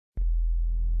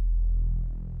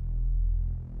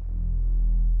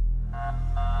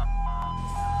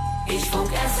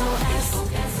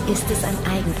Ist es ein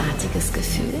eigenartiges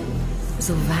Gefühl?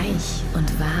 So weich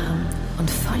und warm und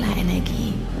voller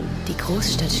Energie. Die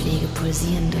Großstadtschläge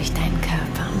pulsieren durch deinen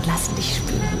Körper und lassen dich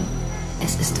spüren.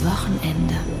 Es ist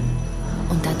Wochenende.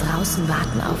 Und da draußen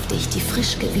warten auf dich die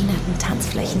frisch gewienerten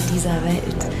Tanzflächen dieser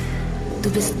Welt. Du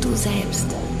bist du selbst.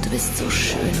 Du bist so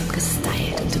schön und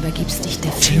gestylt und übergibst dich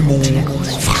der Führung der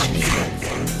Großstadtschläge.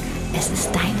 Es ist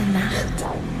deine Nacht.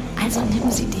 Also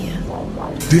nimm sie dir.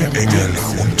 Der Engel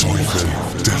und Teufel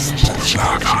des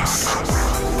PopSchlagers.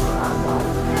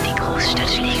 Die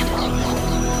Großstadtschläge.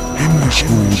 Himmlisch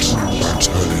gut und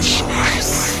höllisch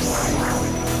heiß.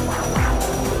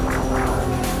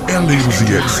 Erleben Sie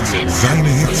jetzt seine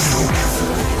Hits.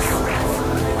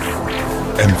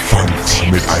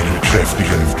 Empfangt mit einem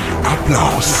kräftigen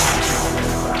Applaus.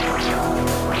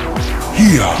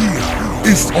 Hier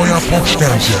ist euer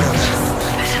Popsternchen.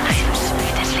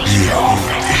 Hier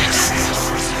ist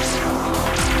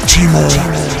Timo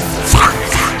Frank.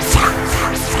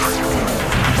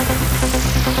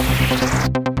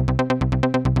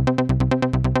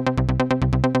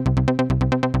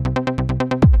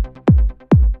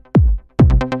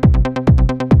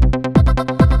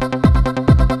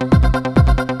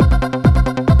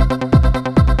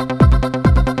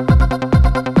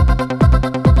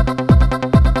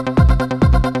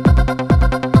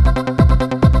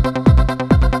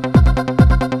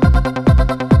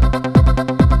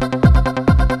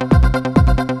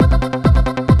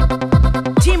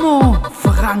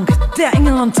 Der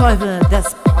Engel und Teufel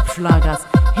des PopSchlagers.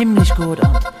 Himmlisch gut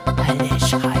und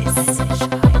höllisch heiß.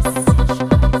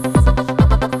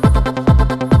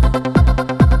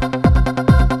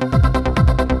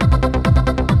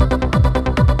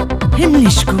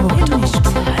 Himmlisch gut und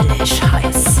höllisch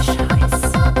heiß.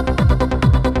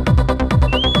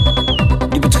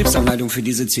 Die Betriebsanleitung für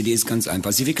diese CD ist ganz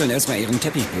einfach. Sie wickeln erstmal Ihren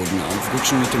Teppichboden auf,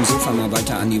 rutschen mit dem Sofa mal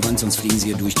weiter an die Wand, sonst fliegen Sie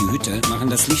hier durch die Hütte, machen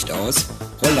das Licht aus,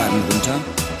 Rollladen runter,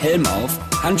 Helm auf,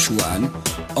 Handschuhe an,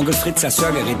 Onkel Fritz das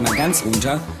Hörgerät mal ganz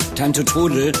runter, Tante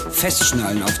Trodel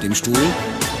festschnallen auf dem Stuhl,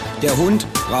 der Hund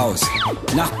raus,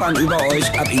 Nachbarn über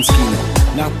euch ab ins Kino,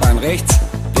 Nachbarn rechts,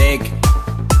 weg,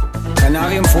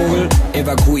 Kanarienvogel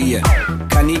evakuieren,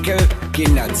 Kanikel,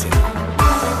 Kinderzimmer.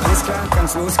 Alles klar,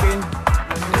 kann's losgehen?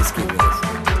 Es geht los.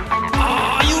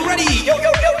 Are you ready? Yo, yo,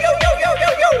 yo, yo, yo, yo, yo,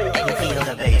 yo! Can you feel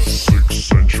the bass? 6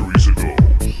 centuries ago,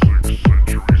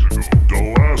 the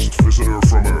last visitor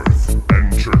from Earth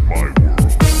entered my world. Now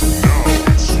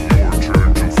it's your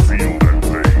turn to feel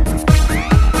that pain.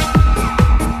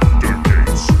 The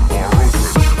gates are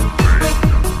open. Pain,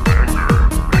 anger,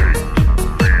 hate, fear,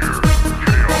 chaos, darkness.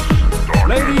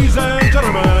 Ladies and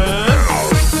Gentlemen,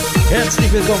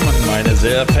 herzlich willkommen, meine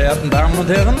sehr verehrten Damen und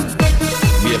Herren.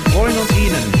 Wir freuen uns,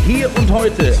 Ihnen hier und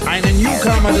heute einen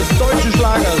Newcomer des deutschen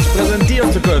Schlagers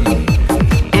präsentieren zu können.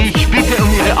 Ich bitte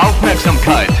um Ihre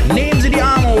Aufmerksamkeit. Nehmen Sie die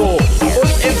Arme hoch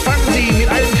und empfangen Sie mit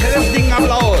einem kräftigen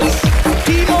Applaus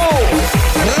Timo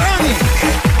Frank!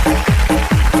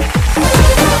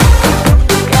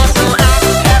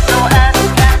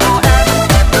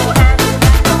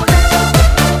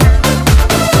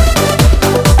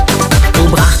 Du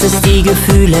brachtest die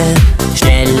Gefühle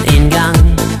schnell in Gang.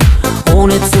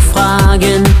 Ohne zu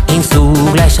fragen, gingst du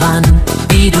gleich ran,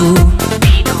 wie du.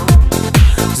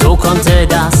 So konnte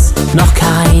das noch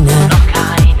keine.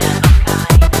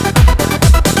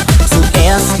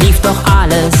 Zuerst lief doch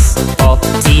alles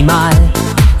optimal.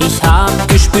 Ich hab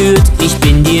gespürt, ich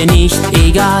bin dir nicht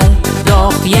egal.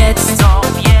 Doch jetzt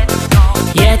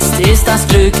ist das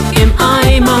Glück im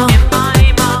Eimer.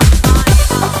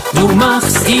 Du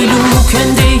machst die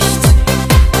Luken dicht.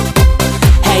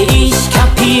 Hey, ich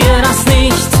kapier das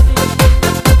nicht.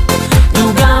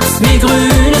 Du gabst mir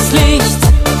grünes Licht.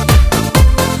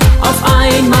 Auf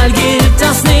einmal gilt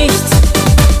das nicht.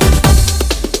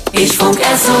 Ich funk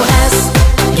SOS,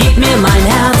 gib mir mein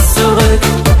Herz zurück.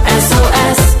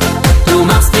 SOS, du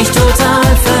machst mich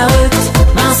total verrückt.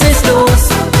 Was ist los?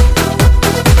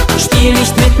 Spiel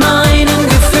nicht mit meinen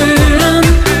Gefühlen.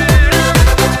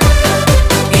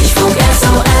 Ich funk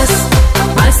SOS,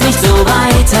 weil's nicht so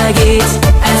weitergeht.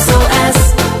 SOS,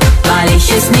 weil ich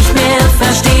es nicht mehr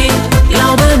verstehe.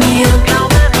 Glaube mir,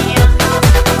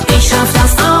 ich schaff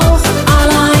das auch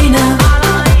alleine.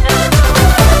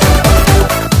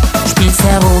 Spielst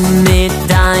herum mit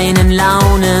deinen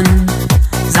Launen,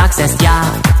 sagst erst ja,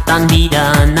 dann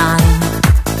wieder nein.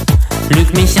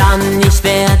 Lüg mich an, ich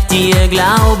werd dir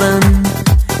glauben.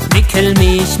 Wickel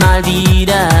mich mal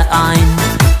wieder ein.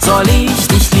 Soll ich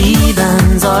dich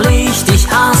lieben, soll ich dich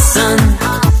hassen?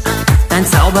 Dein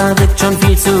Zauber wirkt schon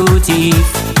viel zu tief.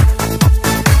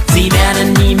 Sie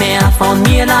werden nie mehr von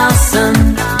mir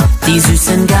lassen. die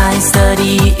süßen Geister,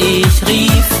 die ich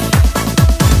rief.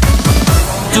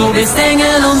 Du bist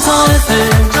Engel und Teufel,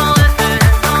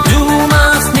 du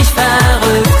machst mich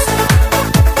verrückt.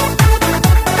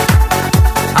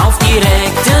 Auf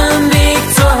direktem Weg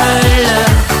zur Hölle,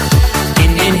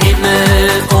 in den Himmel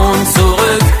und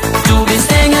zurück. Du bist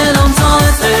Engel und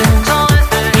Teufel,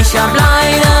 ich hab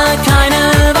leider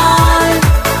keine Wahl,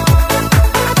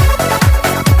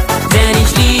 denn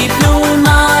ich lieb nun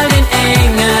mal den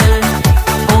Engel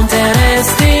und der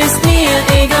Rest ist mir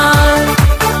egal.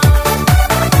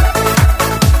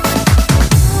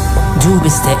 Du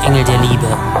bist der Engel der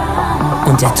Liebe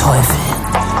und der Teufel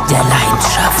der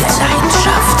Leidenschaft, der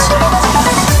Leidenschaft.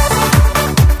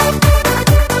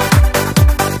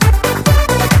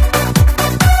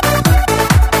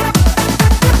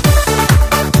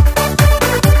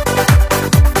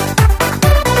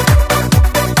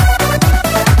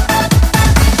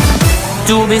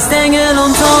 Du bist Engel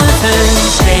und Teufel,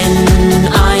 wenn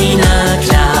einer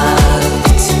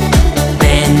klagt,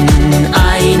 wenn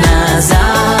einer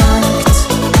sagt,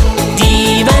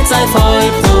 die Welt sei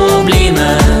voll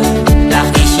Probleme,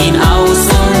 lach ich ihn aus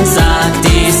und sag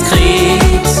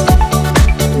diskret,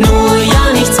 nur ja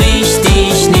nichts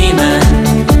wichtig nehmen,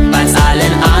 weil's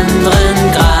allen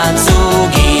anderen grad so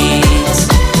geht.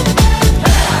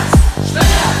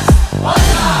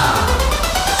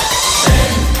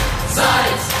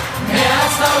 Seit mehr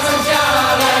als 1000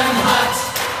 Jahren hat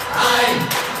ein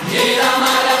jeder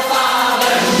mal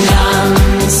erfahren.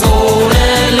 Ganz ohne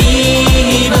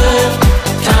Liebe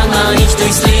kann man nicht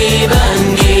durchs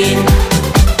Leben gehen.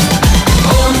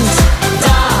 Und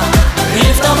da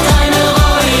hilft auch keine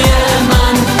Reue,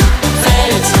 man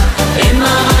fällt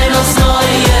immer rein aufs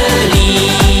Neue.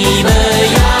 Liebe,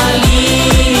 ja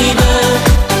Liebe,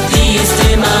 die ist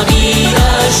immer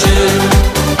wieder schön.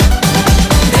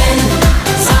 Denn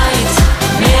seit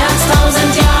mehr als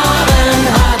 1000 Jahren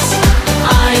hat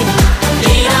ein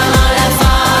jeder mal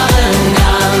erfahren,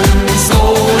 ganz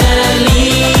ohne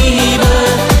Liebe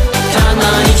kann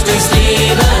man nicht durchs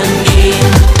Leben gehen.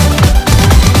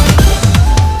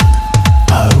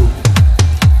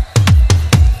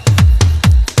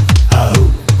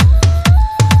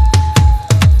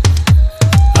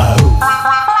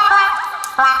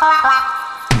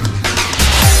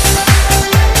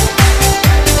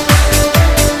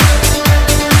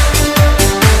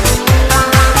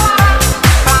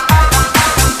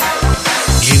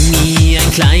 Jimmy,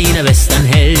 ein kleiner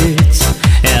Westernheld,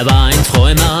 er war ein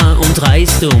Träumer und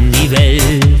reiste um die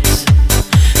Welt.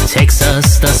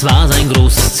 Texas, das war sein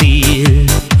großes Ziel,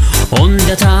 und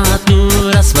er tat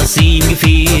nur das, was ihm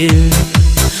gefiel.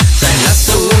 Sein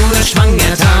Lasso, das schwang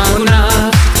er Tag und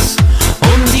Nacht,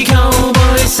 und die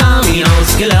Cowboys haben ihn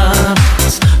ausgelacht.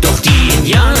 Doch die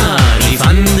Indianer, die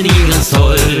fanden ihn ganz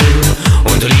toll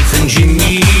und riefen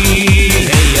Jimmy,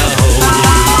 hey ja ho.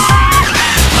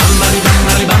 Bambari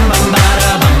bambari bam bam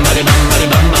bara, bambari bambari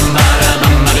bam bam bara,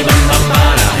 bambari bam bam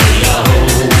bara, hey ja ho.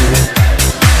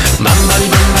 Bambari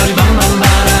bambari bam bam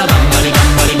bara, bambari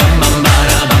bambari bam bam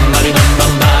bara, bambari bam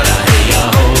bam bara, hey ja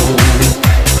ho.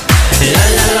 La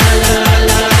la la la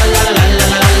la la la la la la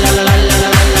la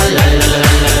la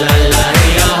la la la,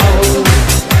 hey ja ho.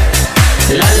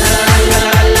 La la la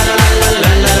la la la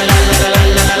la la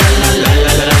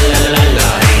la la,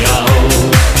 hey ja ho.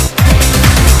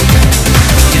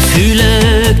 Gefühle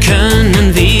können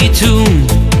wehtun,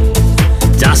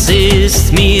 das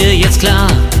ist mir jetzt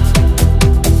klar.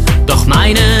 Doch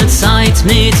meine Zeit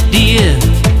mit dir,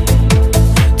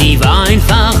 die war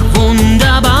einfach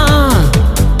wunderbar.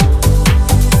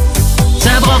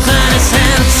 Zerbrochenes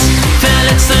Herz,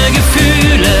 verletzte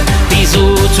Gefühle,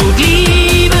 wieso tut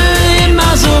Liebe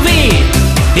immer so weh?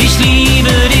 Ich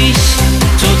liebe dich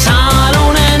total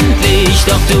unendlich,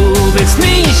 doch du willst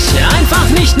mich einfach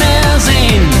nicht mehr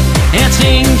sehen.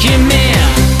 Ertrinke im Meer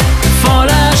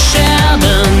voller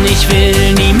Scherben, ich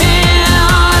will nie mehr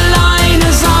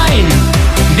alleine sein.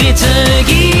 Bitte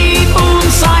gib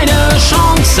uns eine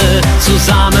Chance,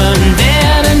 zusammen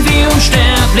werden wir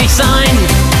unsterblich sein.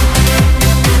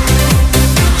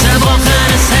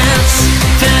 Zerbrochenes Herz,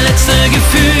 verletzte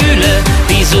Gefühle,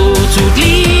 wieso tut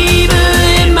Liebe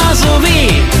immer so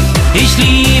weh? Ich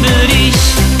liebe dich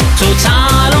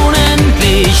total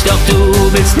unendlich, doch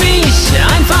du willst mich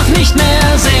einfach nicht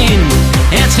mehr sehen.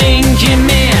 Ertrinke im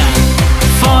Meer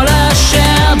voller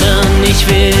Scherben, ich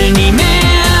will nie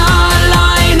mehr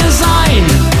alleine sein.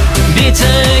 Bitte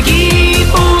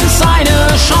gib uns eine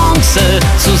Chance,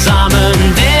 zusammen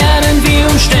werden wir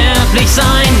unsterblich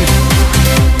sein.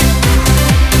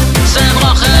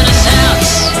 Zerbrochenes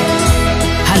Herz.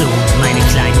 Hallo, meine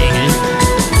kleinen Engel.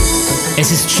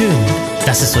 Es ist schön,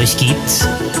 dass es euch gibt.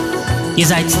 Ihr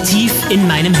seid tief in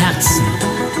meinem Herzen.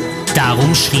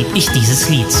 Darum schrieb ich dieses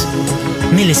Lied.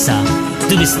 Melissa,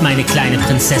 du bist meine kleine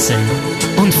Prinzessin.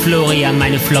 Und Florian,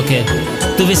 meine Flocke,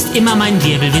 du wirst immer mein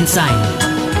Wirbelwind sein.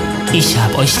 Ich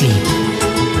hab euch lieb.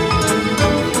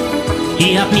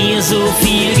 Ihr habt mir so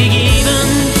viel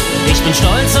gegeben. Ich bin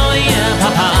stolz, euer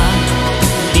Papa.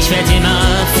 Ich werd immer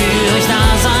für euch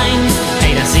da sein.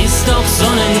 Hey, das ist doch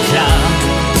sonnenklar.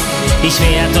 Ich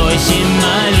werd euch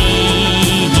immer lieben.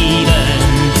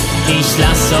 Ich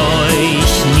lass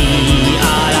euch nie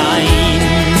allein.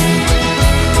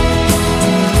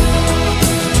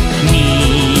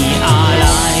 Nie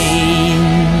allein.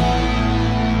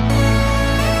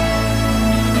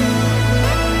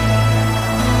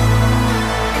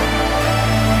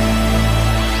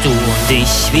 Du und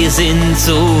ich, wir sind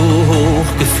so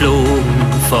hoch geflogen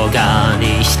vor gar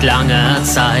nicht langer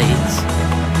Zeit.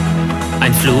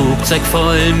 Ein Flugzeug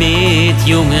voll mit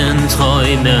jungen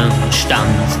Träumen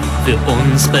stand für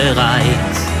uns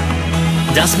bereit.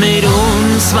 Das mit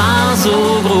uns war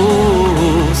so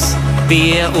groß,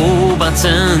 wir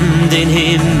eroberten den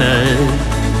Himmel.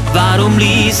 Warum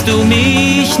ließt du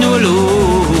mich nur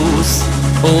los,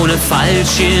 ohne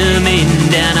Fallschirm in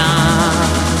der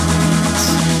Nacht?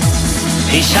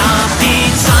 Ich hab die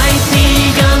Zeit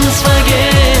nie ganz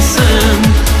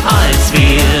vergessen, als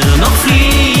wir noch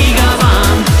Flieger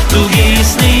waren. Du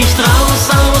gehst nicht raus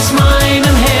aus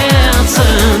meinem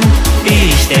Herzen,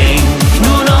 ich denk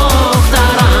nur noch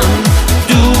daran.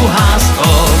 Du hast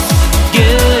oft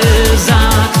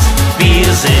gesagt,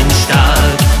 wir sind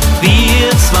stark, wir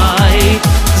zwei.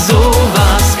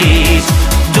 Sowas geht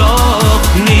doch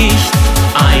nicht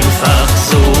einfach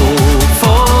so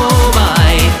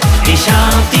vorbei. Ich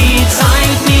hab die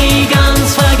Zeit nie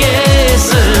ganz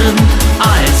vergessen,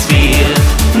 als wir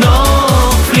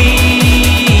noch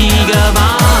Flieger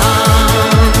waren.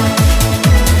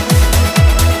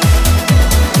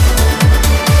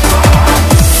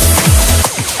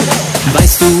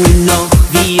 Weißt du noch,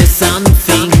 wie es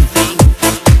anfing?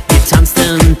 Wir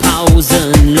tanzten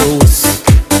pausenlos.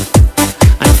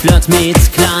 Ein Flirt mit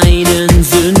kleinen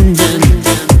Sünden.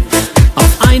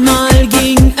 Auf einmal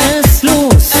ging es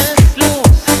los.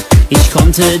 Ich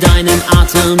konnte deinen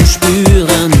Atem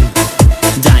spüren,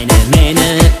 deine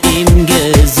Mähne im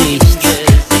Gesicht.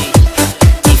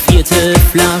 Die 4.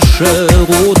 Flasche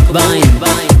Rotwein,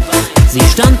 sie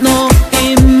stand noch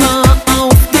immer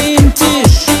auf dem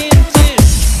Tisch.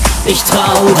 Ich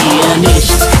trau dir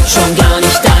nicht, schon gar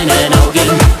nicht deinen Augen.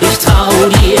 Ich trau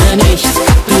dir nicht,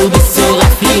 du bist so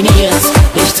raffiniert.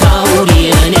 Ich trau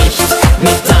dir nicht,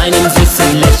 mit deinem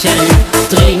süßen Lächeln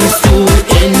dringst du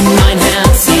in mein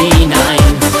Herz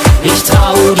hinein. Ich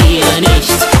trau dir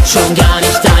nicht, schon gar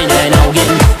nicht deinen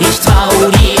Augen. Ich trau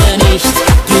dir nicht,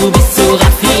 du bist so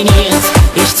raffiniert.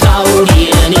 Ich trau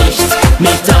dir nicht,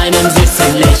 mit deinem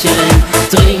süßen Lächeln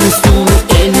dringst du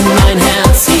in mein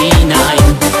Herz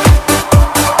hinein.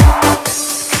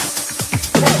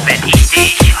 Wenn ich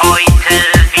dich heute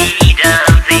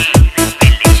wiedersehe,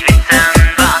 will ich wissen,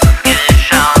 was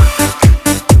geschah.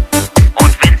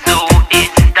 Und wenn's so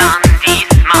ist, dann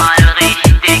diesmal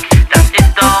richtig, das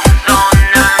ist doch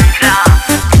sonnenklar.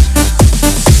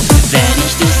 Wenn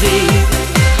ich dich sehe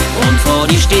und vor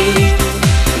dir stehe,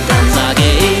 dann sage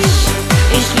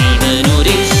ich liebe nur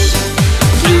dich,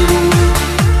 du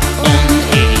und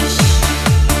ich.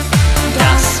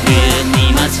 Das wird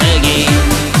niemals vergehen.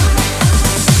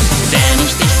 Wenn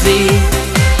ich dich sehe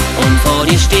und vor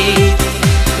dir stehe,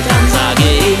 dann sage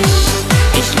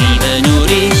ich liebe nur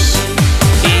dich.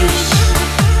 Ich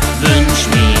wünsch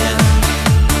mir,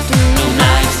 du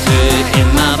bleibst für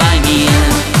immer bei mir.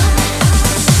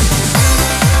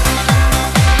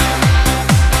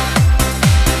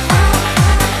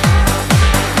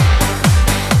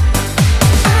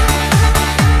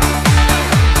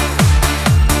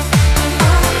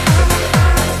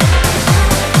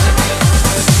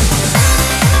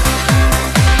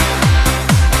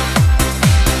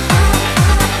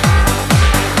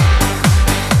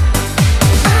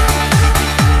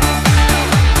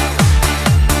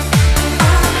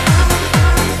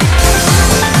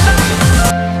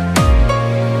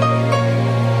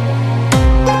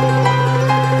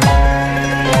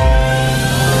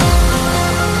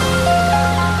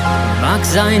 Mag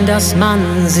sein, dass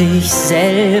man sich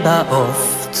selber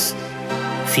oft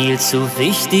viel zu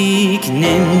wichtig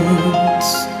nimmt,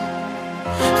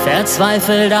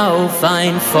 verzweifelt auf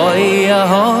ein Feuer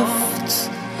hofft,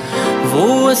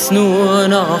 wo es nur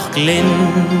noch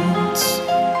glimmt.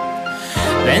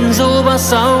 Wenn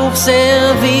sowas auch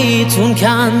sehr wehtun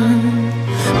kann,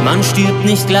 man stirbt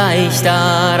nicht gleich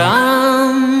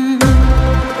daran.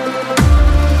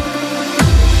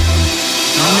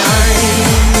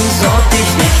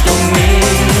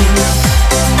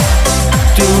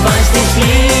 ich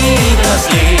liebe das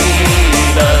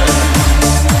Leben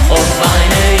und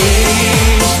weine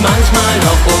ich manchmal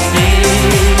noch um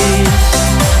dich.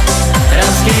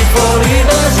 Das geht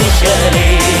vorüber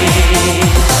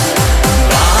sicherlich.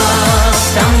 Was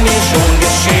kann mir schon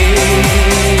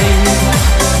geschehen?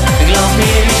 Glaub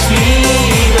mir, ich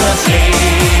liebe das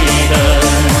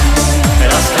Leben.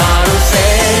 Das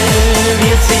Karussell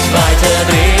wird sich weiter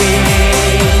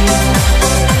drehen,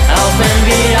 auch wenn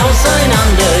wir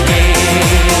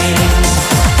auseinandergehen.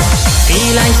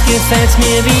 Vielleicht gefällt's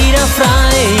mir wieder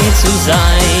frei zu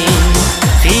sein.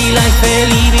 Vielleicht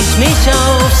verlieb ich mich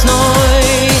aufs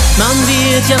Neu. Man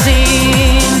wird ja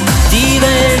sehen, die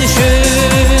Welt ist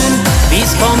schön.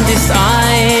 Wie's kommt, ist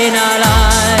einerlei.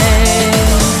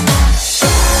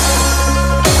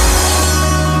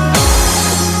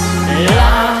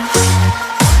 La,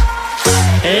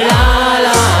 la,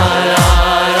 la, la,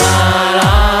 la,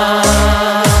 la.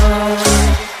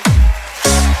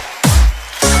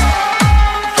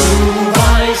 Du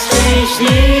weißt, ich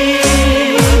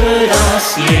liebe das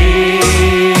Leben.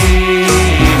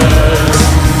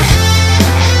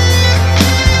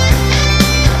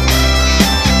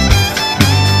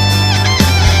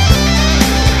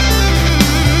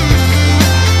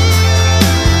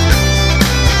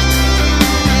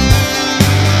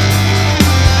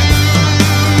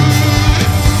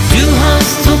 Du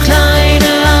hast so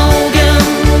kleine Augen,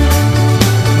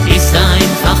 ist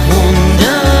einfach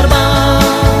wunderbar.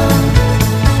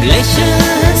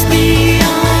 Lächelst wie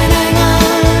ein Engel,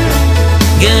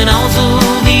 genauso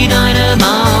wie deine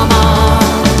Mama.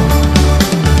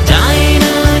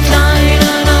 Deine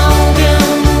kleinen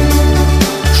Augen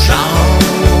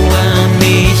schauen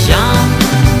mich an.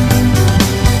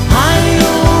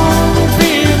 Hallo und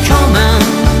willkommen,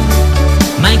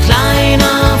 mein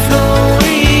kleiner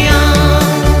Florian.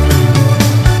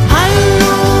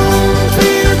 Hallo und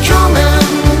willkommen,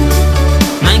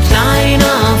 mein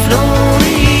kleiner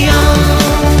Florian.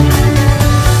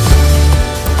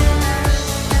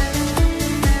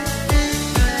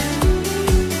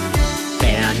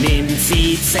 Er nimmt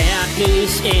sie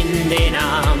zärtlich in den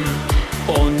Arm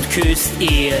und küsst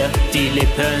ihr die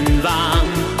Lippen warm.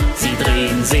 Sie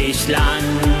drehen sich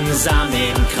langsam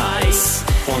im Kreis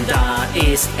und da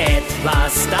ist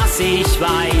etwas, das ich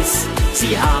weiß.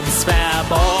 Sie haben's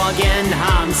verborgen,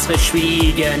 haben's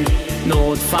verschwiegen,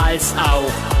 notfalls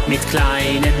auch mit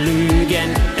kleinen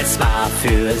Lügen. Es war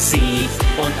für sie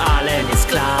und allen ist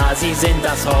klar, sie sind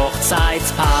das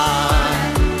Hochzeitspaar.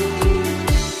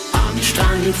 Am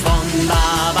Strand von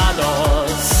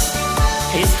Barbados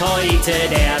ist heute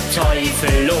der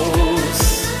Teufel los.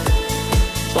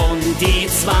 Und die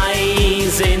zwei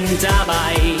sind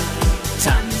dabei,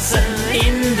 tanzen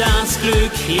in das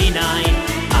Glück hinein.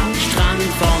 Am Strand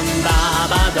von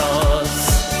Barbados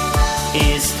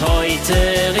ist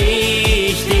heute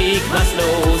richtig was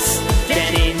los.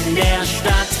 Denn in der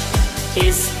Stadt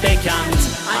ist bekannt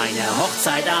eine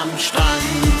Hochzeit am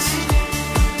Strand.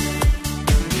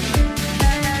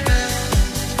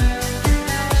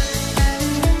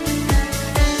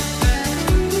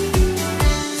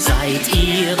 Seid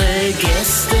ihre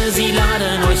Gäste, sie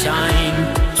laden euch ein.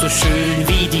 So schön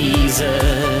wie diese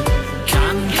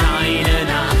kann keine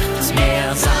Nacht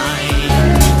mehr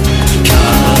sein.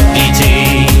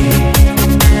 Kapitän,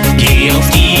 geh auf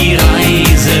die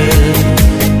Reise,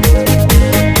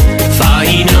 fahr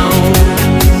hinauf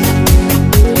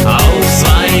aufs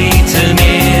weite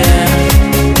Meer.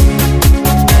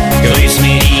 Grüß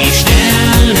mir die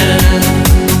Sterne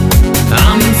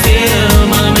am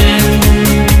Firmament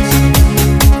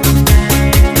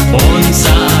und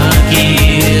sag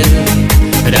ihr,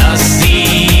 dass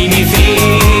sie mir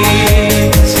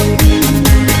fehlt.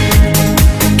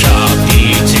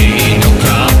 Kapitän, oh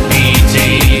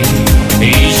Kapitän,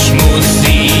 ich muss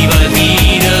sie bald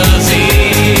wiedersehen.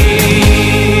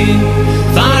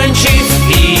 Fahr ein Schiff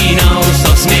hinaus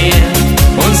aufs Meer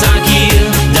und sag ihr,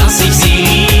 dass ich sie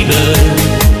liebe,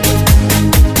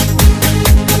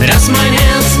 dass mein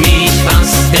Herz mich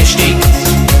fast erstickt,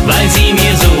 weil sie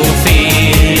mir so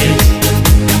fehlt.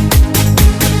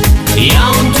 Ja,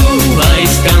 und du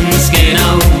weißt ganz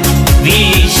genau,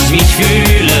 wie ich mich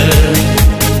fühle,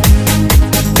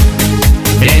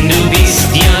 denn du bist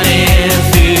ja der,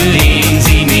 für den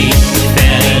sie mich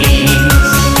verließ.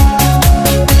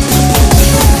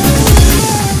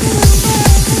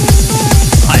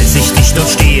 Als ich dich dort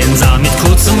stehen sah, mit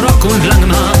kurzem Rock und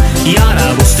langem Haar, ja,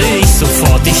 da wusste ich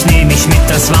sofort, ich nehm mich mit,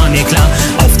 das war mir klar.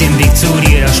 Auf dem Weg zu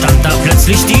dir, da stand da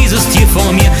plötzlich dieses Tier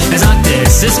vor mir. Er sagte,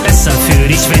 es ist besser für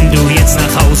dich, wenn du jetzt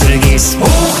nach Hause gehst.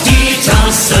 Hoch die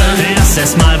Tassen, lass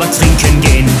erst mal was trinken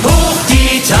gehen. Hoch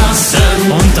die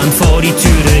Tassen, und und dann vor die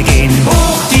Türe gehen.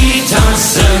 Hoch die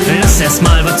Tassen, Lass erst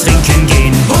mal was trinken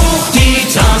gehen. hoch die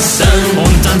Tassen.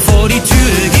 Und dann vor die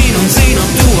Türe gehen und sehen,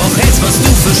 ob du auch hältst, was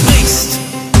du versprichst.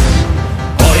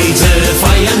 Heute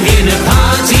feiern wir eine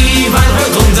Party, weil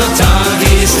heute unser Tag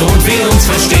ist und wir uns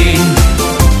verstehen.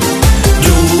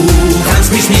 Du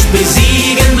kannst mich nicht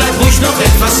besiegen, bleib ruhig noch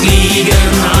etwas liegen,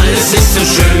 alles ist so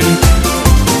schön.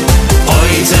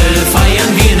 Heute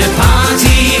feiern wir eine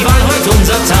Party, weil heute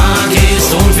unser Tag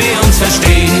ist und wir uns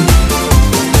verstehen.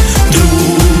 Du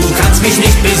kannst mich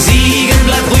nicht besiegen,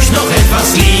 bleib ruhig noch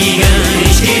etwas liegen,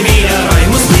 ich geh wieder rein,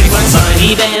 muss mir was sein.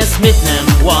 Wie wär's mit nem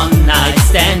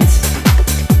One-Night-Stand?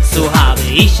 So habe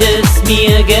ich es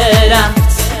mir gedacht.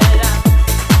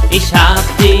 Ich hab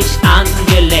dich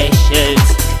angelächelt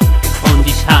und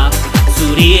ich hab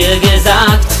zu dir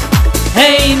gesagt: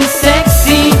 Hey Miss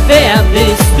Sexy, wer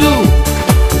bist du?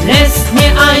 Lässt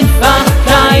mir einfach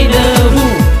keine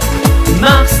Ruhe.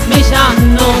 Machst mich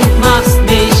an und machst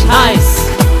mich heiß.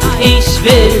 Ich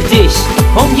will dich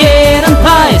um jeden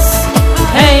Preis.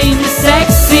 Hey Miss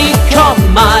Sexy,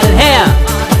 komm mal her.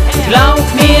 Glaub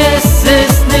mir, es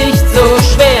ist nicht so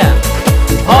schwer.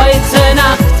 Heute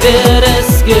Nacht wird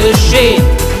es geschehen.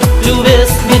 Du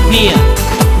wirst mit mir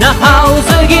nach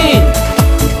Hause gehen.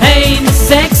 Hey Miss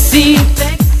Sexy,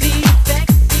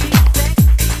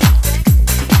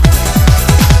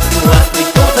 du hast mich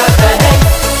total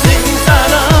verhext.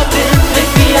 Simsalabim,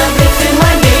 blick wie ein Blitz in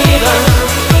mein Leben.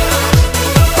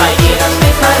 Bei dir das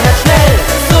schlägt mein Herz schnell,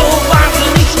 so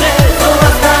wahnsinnig schnell.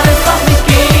 Sowas kann es doch nicht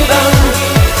geben.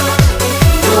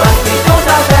 Du hast mich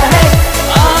total verhext.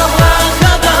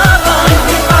 Abracadabra, bringt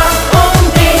mich fast um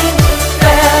den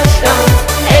Verstand.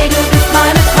 Ey, du bist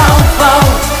meine Traumfrau.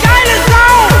 Geile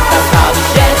Sau! Das hab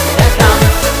ich jetzt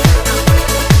erkannt.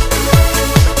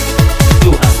 Du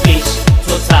hast mich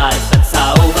total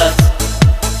verzaubert,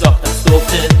 doch das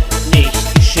durfte nicht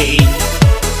geschehen.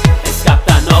 Es gab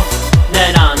da noch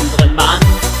nen anderen Mann,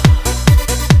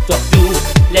 doch du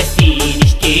lässt ihn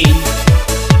nicht gehen.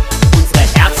 Unsere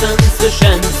Herzen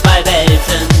zwischen zwei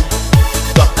Welten,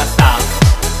 doch das darf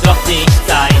doch nicht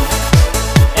sein.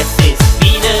 Es ist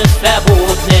wie ne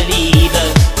verbotene Liebe,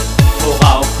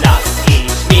 worauf lass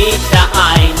ich mich da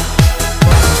ein?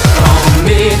 Komm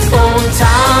mit und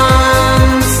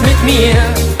tanz mit mir.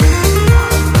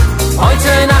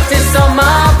 Heute Nacht ist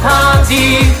Sommerparty.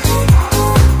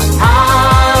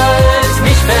 Halt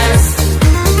mich fest,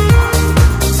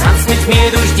 tanz mit mir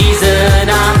durch diese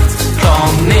Nacht.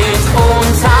 Komm mit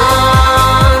und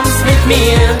tanz mit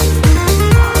mir.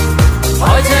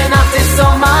 Heute Nacht ist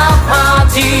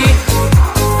Sommerparty.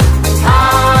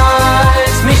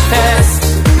 Halt mich fest,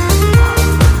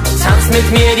 tanz mit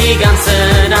mir die ganze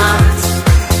Nacht.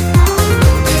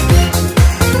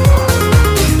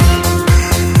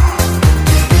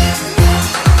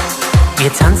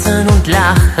 Wir tanzen und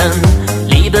lachen,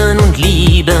 leben und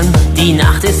lieben, die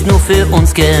Nacht ist nur für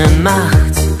uns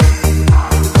gemacht.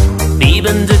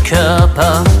 Bebende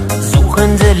Körper,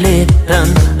 suchende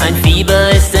Lippen, ein Fieber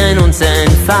ist in uns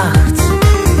entfacht.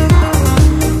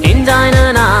 In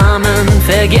deinen Armen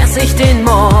vergess ich den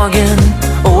Morgen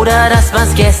oder das,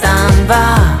 was gestern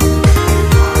war.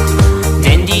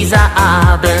 Denn dieser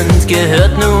Abend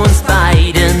gehört nur uns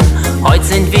beiden, heute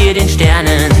sind wir den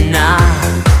Sternen nah.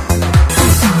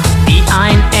 Wie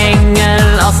ein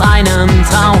Engel aus einem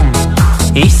Traum,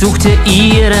 ich suchte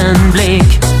ihren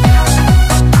Blick.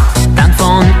 Dann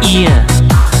von ihr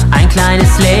ein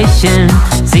kleines Lächeln,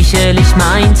 sicherlich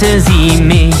meinte sie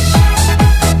mich.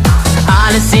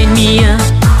 Alles in mir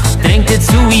drängte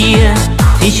zu ihr,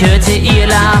 ich hörte ihr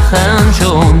Lachen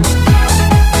schon.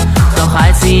 Doch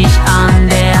als ich an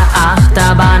der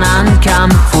Achterbahn ankam,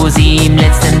 fuhr sie im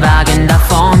letzten Wagen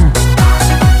davon.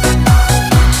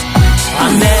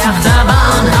 An der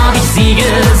Achterbahn hab ich sie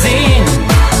gesehen,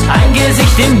 ein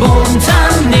Gesicht im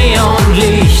bunten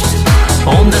Neonlicht.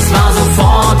 Und es war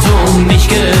sofort um mich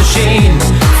geschehen,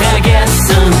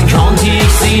 vergessen konnte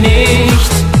ich sie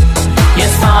nicht.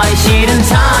 Jetzt fahr ich jeden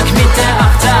Tag mit der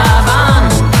Achterbahn,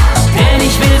 denn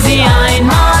ich will sie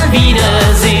einmal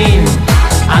wiedersehen.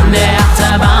 An der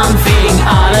Achterbahn fing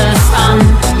alles an,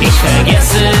 ich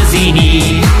vergesse sie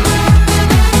nie.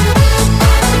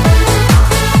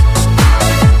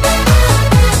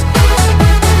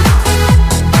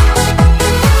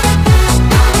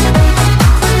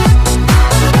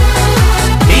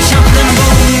 Ich hab nen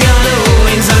Bungalow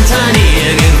in Santa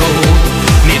irgendwo,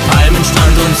 mit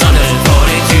Palmenstrand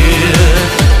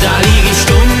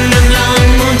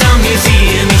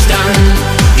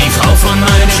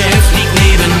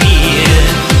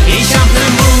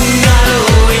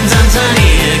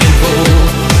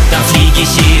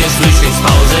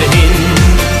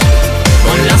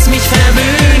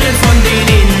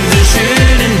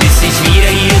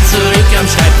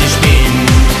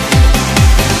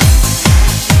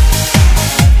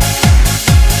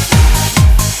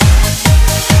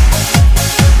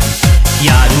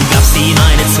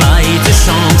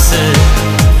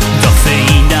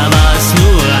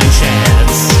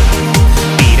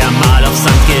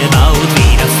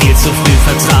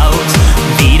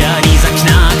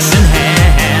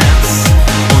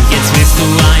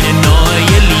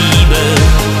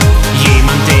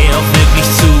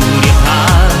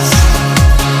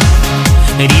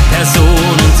Person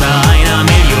unter einer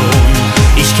Million.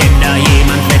 Ich kenn da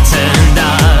jemand, wetten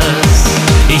das.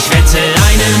 Ich wette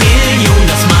 1 Million,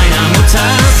 dass meiner Mutter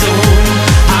Sohn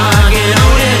genau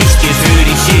der Richtige für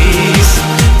dich ist.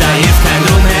 Da hilft kein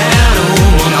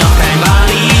Drumherum und auch kein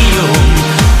Valium,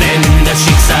 wenn das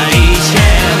Schicksal dich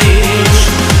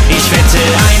erwischt. Ich wette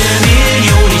 1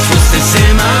 Million, ich wusste es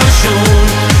immer schon.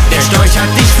 Der Storch hat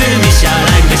dich für mich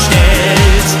allein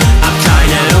bestellt. Hab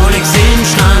keine Rolex im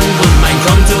Schrank und mein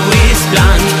Konto ist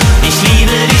blank. Ich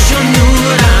liebe dich und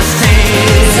nur das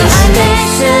zählt. So ein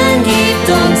Lächeln gibt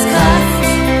uns Kraft,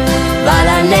 weil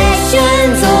ein Lächeln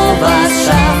sowas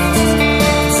schafft.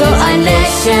 So ein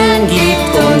Lächeln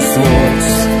gibt uns Mut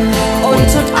und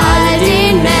tut all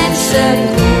den Menschen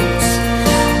gut.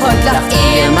 Und lacht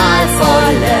ihr mal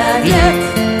voller Glück,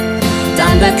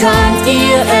 dann bekommt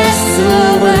ihr es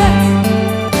zurück,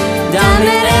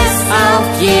 damit es auch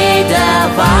jeder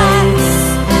weiß.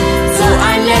 So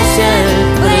ein Lächeln